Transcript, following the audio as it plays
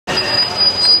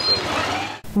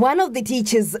One of the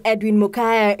teachers, Edwin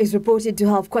Mukaya, is reported to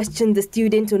have questioned the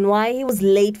student on why he was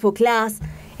late for class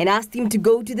and asked him to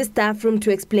go to the staff room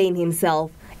to explain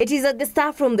himself. It is at the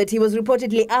staff room that he was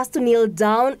reportedly asked to kneel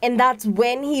down, and that's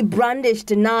when he brandished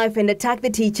a knife and attacked the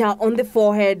teacher on the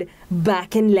forehead,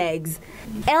 back and legs.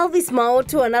 Elvis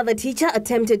Maoto, another teacher,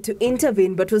 attempted to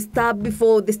intervene but was stabbed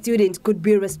before the student could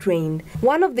be restrained.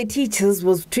 One of the teachers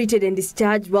was treated and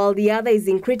discharged while the other is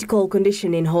in critical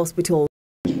condition in hospital.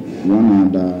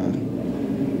 One had a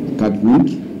cut wound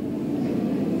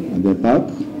at the back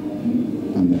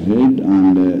and the head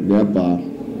and the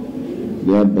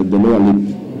lower lip.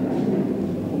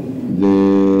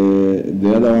 The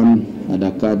other one had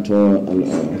a cut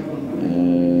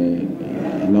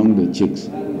along the cheeks,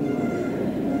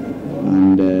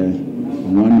 and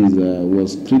one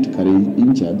was critically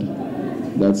injured.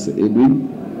 That's Edwin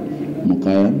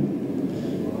Mukaya.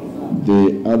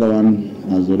 The other one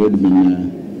has already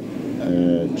been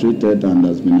treated and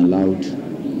has been allowed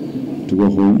to go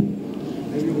home.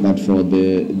 But for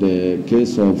the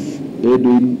case of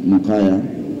Edwin Mukaya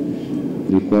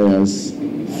requires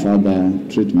further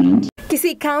treatment.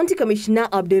 Kisii County Commissioner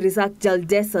Abdirizak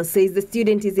Jaldesa says the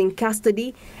student is in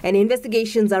custody and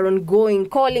investigations are ongoing,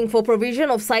 calling for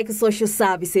provision of psychosocial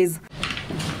services.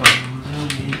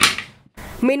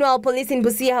 Meanwhile, police in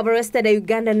Busia have arrested a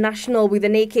Ugandan national with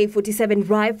an AK-47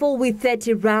 rifle with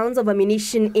 30 rounds of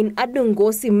ammunition in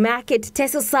Adungosi Market,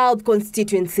 Teso South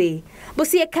constituency.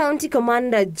 Busia County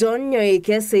Commander John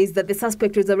Nyoike says that the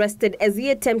suspect was arrested as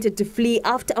he attempted to flee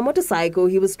after a motorcycle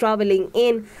he was traveling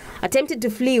in attempted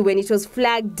to flee when it was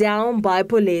flagged down by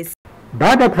police.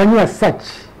 Baada ya kufanyiwa search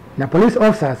na police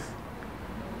officers,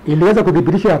 iliweza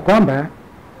kudhibitisha ya kwamba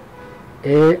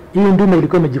hii ndume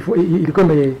ilikuwa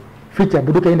imeficha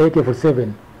bunduki aina AK-47.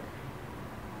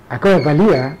 Akawa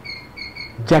valia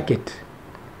jacket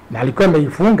na alikuwa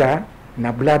ameifunga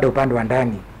na blada upande wa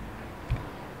ndani.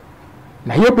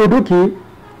 Na hiyo bunduki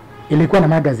ilikuwa na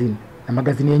magazine. Na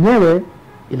magazine yenyewe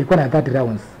ilikuwa na 30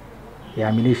 rounds ya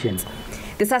ammunition.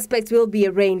 The suspects will be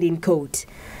arraigned in court.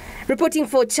 Reporting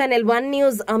for Channel 1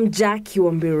 News, I'm Jackline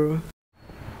Wambiru.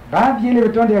 Baadhi ya ile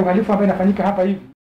vitendo ya uhalifu ambayo inafanyika hapa hivi